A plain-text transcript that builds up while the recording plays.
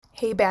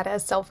Hey,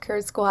 Badass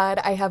Self-Care Squad,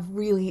 I have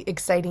really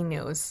exciting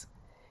news.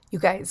 You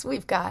guys,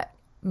 we've got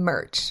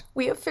merch.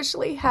 We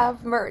officially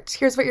have merch.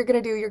 Here's what you're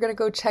going to do. You're going to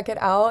go check it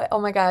out.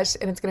 Oh my gosh,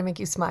 and it's going to make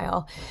you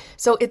smile.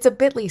 So it's a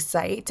Bitly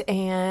site,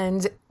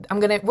 and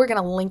we're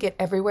going to link it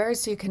everywhere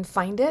so you can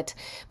find it.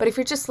 But if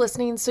you're just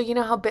listening, so you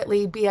know how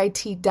Bitly,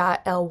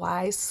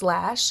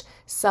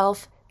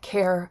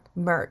 bit.ly/self-care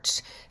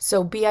merch.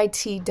 So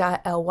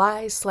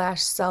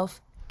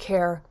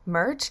bit.ly/self-care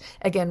merch.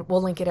 Again,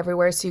 we'll link it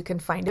everywhere so you can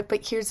find it.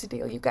 But here's the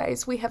deal, you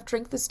guys. We have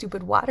Drink the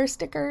Stupid Water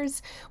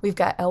stickers. We've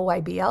got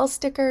LYBL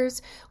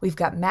stickers. We've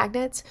got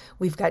magnets.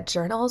 We've got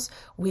journals.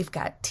 We've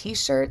got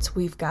t-shirts.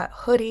 We've got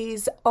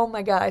hoodies. Oh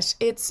my gosh,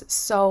 it's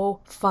so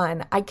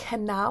fun. I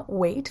cannot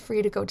wait for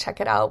you to go check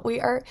it out. We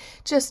are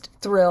just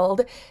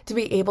thrilled to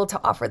be able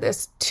to offer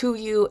this to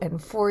you and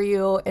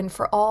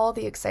for all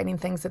the exciting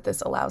things that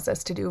this allows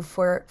us to do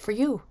for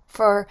you,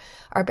 for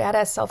our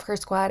Badass Self-Care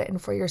Squad,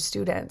 and for your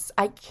students.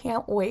 I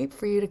can't wait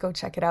for you to go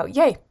check it out.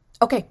 Yay!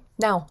 Okay,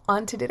 now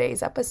on to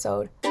today's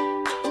episode.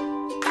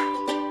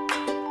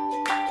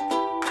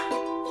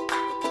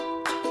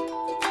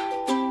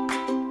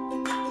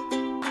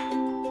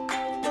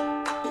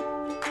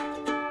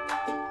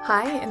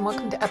 Hi, and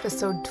welcome to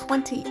episode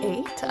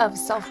 28 of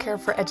Self-Care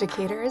for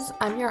Educators.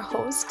 I'm your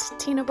host,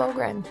 Tina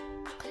Bogren.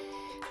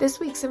 This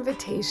week's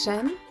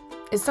invitation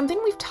is something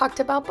we've talked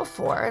about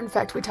before. In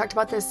fact, we talked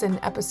about this in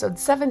episode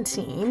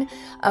 17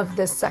 of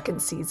this second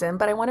season,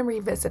 but I want to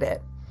revisit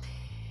it.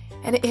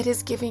 And it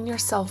is giving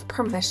yourself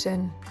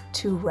permission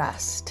to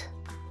rest.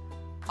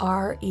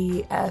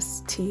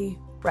 R-E-S-T,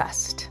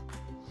 rest.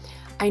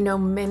 I know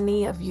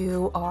many of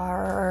you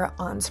are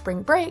on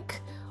spring break,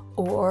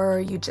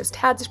 or you just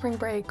had spring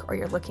break, or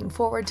you're looking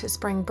forward to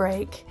spring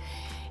break.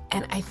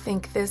 And I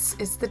think this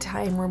is the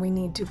time where we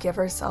need to give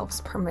ourselves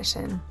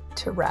permission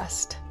to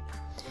rest.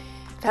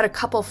 I've had a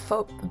couple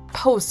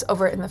posts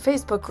over in the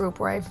Facebook group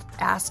where I've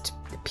asked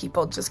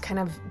people just kind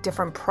of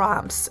different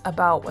prompts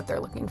about what they're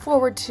looking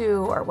forward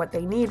to or what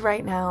they need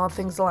right now,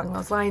 things along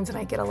those lines. And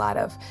I get a lot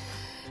of,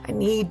 I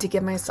need to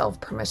give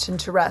myself permission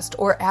to rest,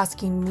 or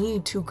asking me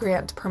to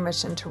grant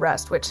permission to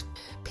rest, which,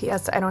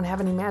 P.S., I don't have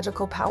any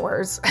magical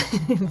powers,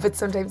 but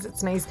sometimes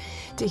it's nice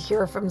to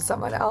hear from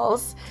someone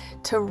else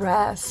to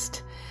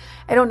rest.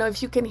 I don't know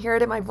if you can hear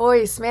it in my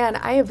voice. Man,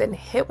 I have been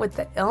hit with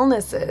the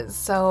illnesses.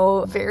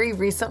 So very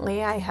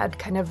recently I had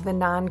kind of the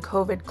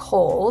non-COVID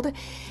cold,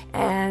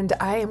 and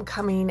I am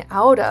coming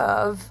out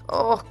of,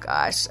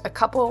 a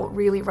couple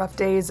really rough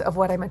days of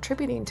what I'm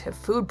attributing to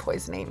food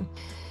poisoning.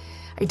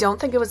 I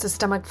don't think it was a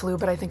stomach flu,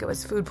 but I think it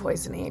was food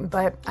poisoning.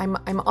 But I'm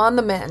on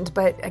the mend.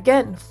 But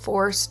again,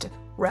 forced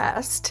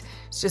rest.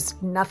 It's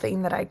just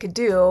nothing that I could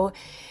do.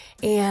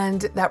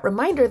 And that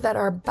reminder that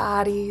our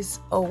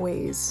bodies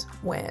always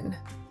win.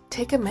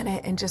 Take a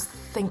minute and just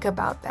think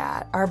about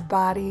that. Our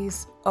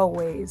bodies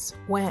always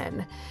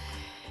win.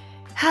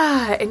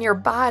 And your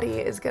body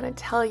is going to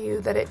tell you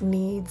that it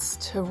needs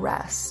to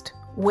rest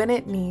when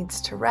it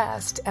needs to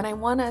rest. And I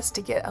want us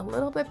to get a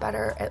little bit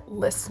better at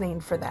listening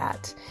for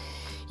that.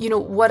 You know,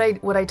 what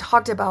I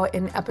talked about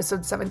in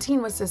episode 17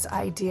 was this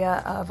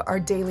idea of our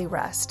daily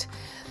rest.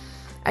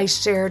 I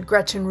shared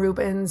Gretchen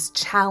Rubin's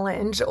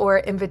challenge or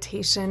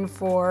invitation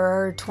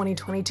for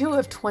 2022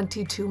 of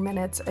 22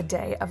 minutes a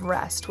day of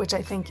rest, which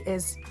I think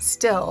is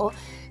still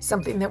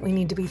something that we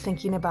need to be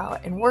thinking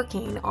about and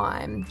working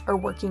on or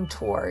working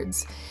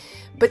towards.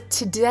 But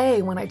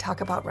today, when I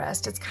talk about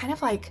rest, it's kind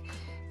of like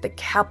the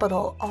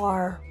capital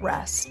R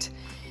rest.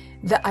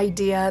 The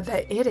idea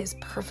that it is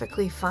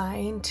perfectly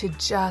fine to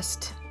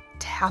just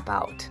tap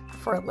out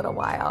for a little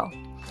while.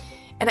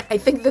 And I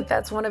think that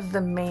that's one of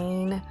the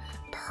main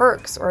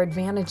perks or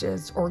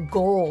advantages or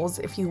goals,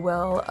 if you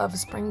will, of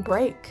spring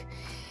break,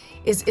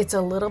 is it's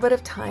a little bit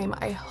of time,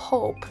 I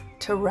hope,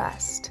 to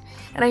rest.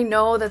 And I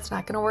know that's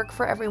not going to work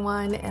for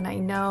everyone. And I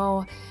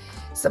know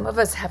some of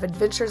us have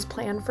adventures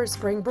planned for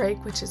spring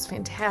break, which is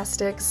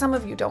fantastic. Some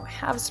of you don't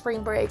have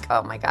spring break.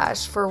 Oh my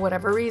gosh, for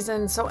whatever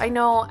reason. So I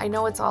know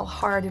it's all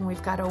hard, and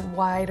we've got a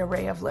wide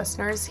array of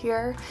listeners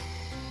here.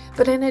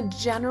 But in a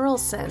general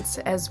sense,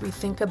 as we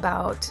think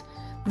about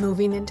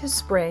moving into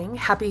spring,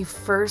 happy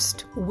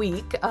first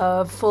week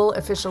of full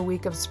official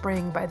week of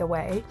spring, by the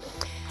way,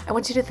 I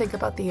want you to think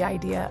about the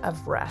idea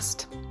of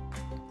rest.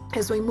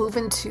 As we move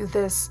into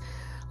this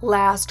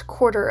last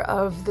quarter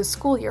of the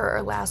school year,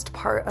 or last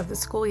part of the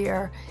school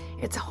year,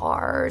 it's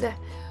hard.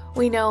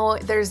 We know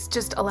there's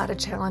just a lot of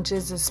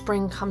challenges as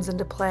spring comes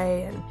into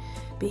play and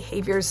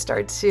behaviors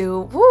start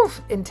to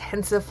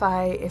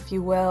intensify, if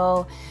you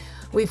will.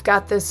 We've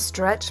got this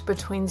stretch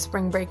between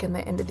spring break and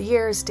the end of the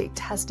year. State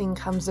testing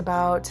comes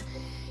about.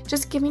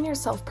 Just giving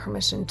yourself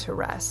permission to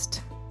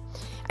rest.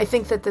 I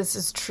think that this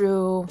is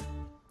true,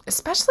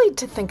 especially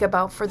to think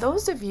about for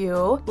those of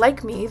you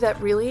like me that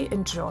really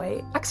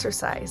enjoy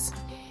exercise.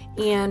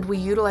 And we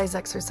utilize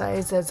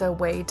exercise as a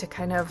way to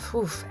kind of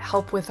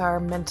help with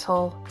our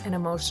mental and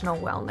emotional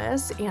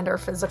wellness and our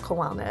physical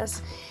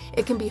wellness.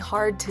 It can be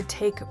hard to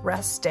take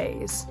rest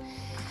days.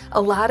 A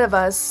lot of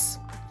us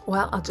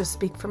well, I'll just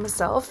speak for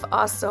myself,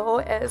 also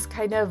as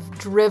kind of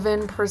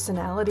driven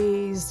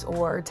personalities,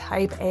 or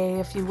type A,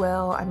 if you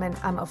will.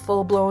 I'm a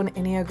full-blown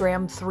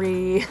Enneagram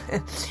 3.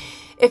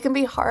 It can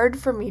be hard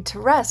for me to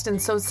rest.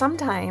 And so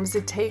sometimes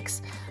it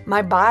takes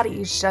my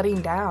body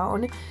shutting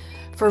down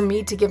for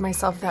me to give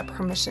myself that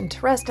permission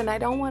to rest. And I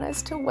don't want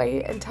us to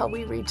wait until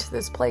we reach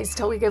this place,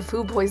 till we get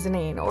food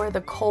poisoning or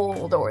the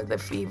cold or the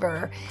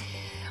fever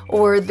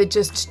or the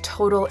just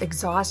total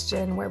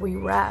exhaustion where we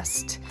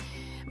rest.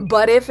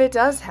 But if it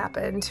does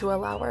happen, to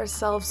allow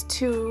ourselves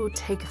to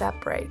take that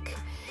break,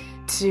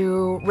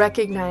 to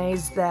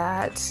recognize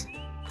that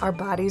our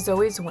bodies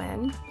always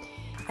win,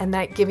 and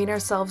that giving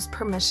ourselves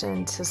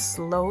permission to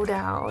slow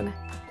down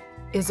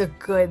is a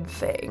good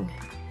thing.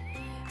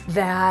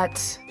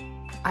 That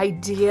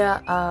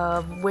idea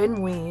of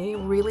when we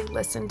really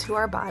listen to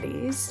our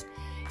bodies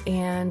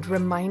and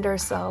remind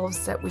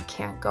ourselves that we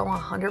can't go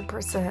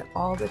 100%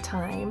 all the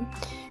time,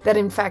 that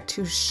in fact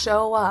to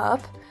show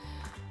up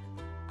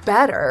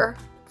better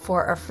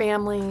for our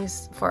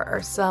families, for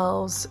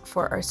ourselves,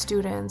 for our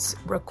students,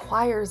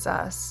 requires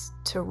us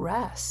to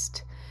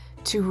rest,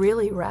 to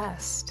really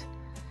rest.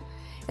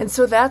 And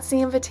so that's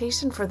the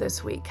invitation for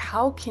this week.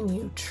 How can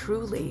you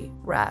truly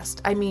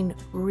rest? I mean,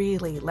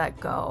 really let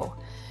go.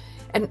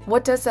 And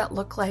what does that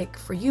look like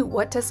for you?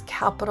 What does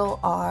capital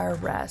R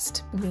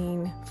rest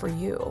mean for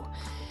you?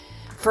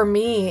 For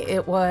me,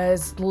 it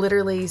was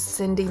literally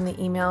sending the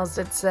emails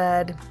that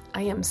said,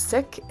 I am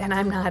sick and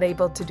I'm not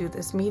able to do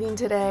this meeting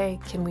today.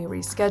 Can we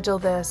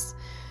reschedule this?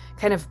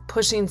 Kind of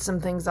pushing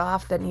some things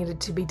off that needed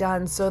to be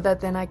done so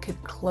that then I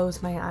could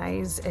close my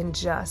eyes and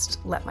just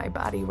let my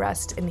body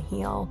rest and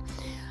heal.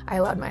 I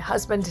allowed my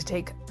husband to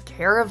take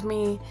care of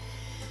me,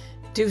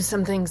 do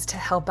some things to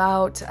help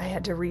out. I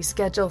had to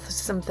reschedule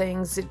some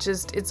things.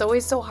 It's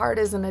always so hard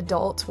as an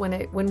adult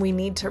when we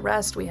need to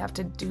rest. We have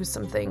to do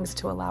some things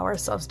to allow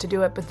ourselves to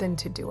do it, but then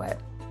to do it.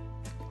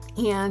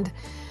 And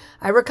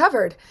I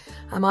recovered.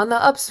 I'm on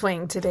the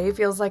upswing. Today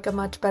feels like a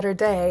much better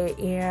day,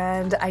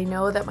 and I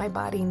know that my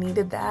body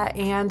needed that,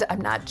 and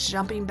I'm not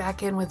jumping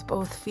back in with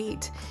both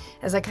feet.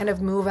 As I kind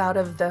of move out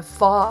of the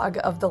fog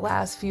of the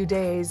last few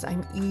days,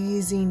 I'm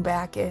easing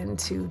back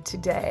into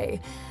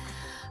today.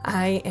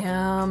 I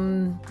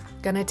am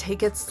going to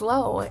take it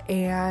slow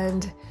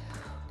and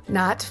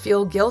not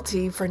feel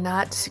guilty for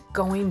not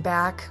going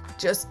back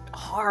just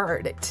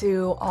hard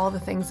to all the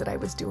things that I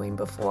was doing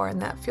before.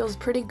 And that feels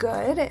pretty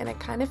good. And it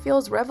kind of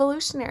feels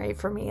revolutionary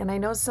for me. And I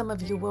know some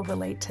of you will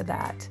relate to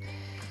that.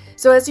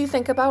 So as you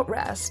think about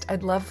rest,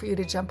 I'd love for you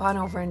to jump on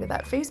over into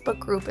that Facebook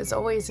group as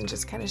always and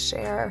just kind of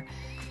share,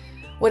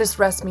 what does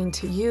rest mean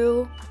to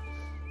you?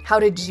 How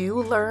did you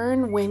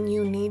learn when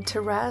you need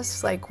to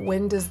rest? Like,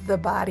 when does the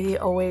body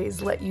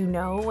always let you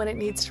know when it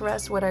needs to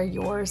rest? What are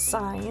your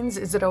signs?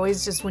 Is it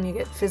always just when you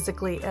get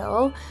physically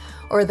ill?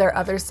 Or are there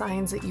other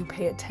signs that you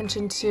pay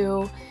attention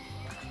to?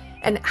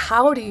 And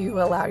how do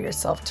you allow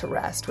yourself to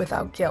rest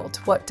without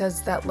guilt? What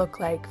does that look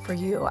like for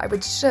you? I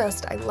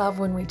love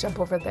when we jump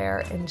over there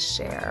and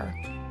share.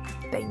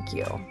 Thank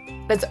you.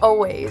 As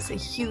always, a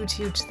huge,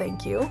 huge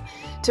thank you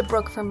to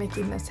Brooke for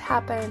making this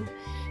happen.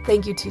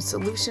 Thank you to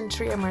Solution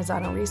Tree and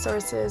Marzano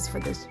Resources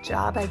for this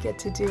job I get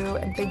to do.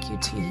 And thank you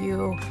to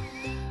you,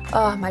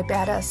 my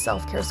badass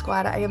self-care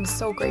squad. I am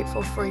so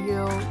grateful for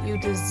you. You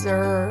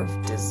deserve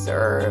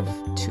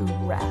to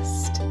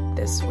rest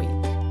this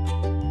week.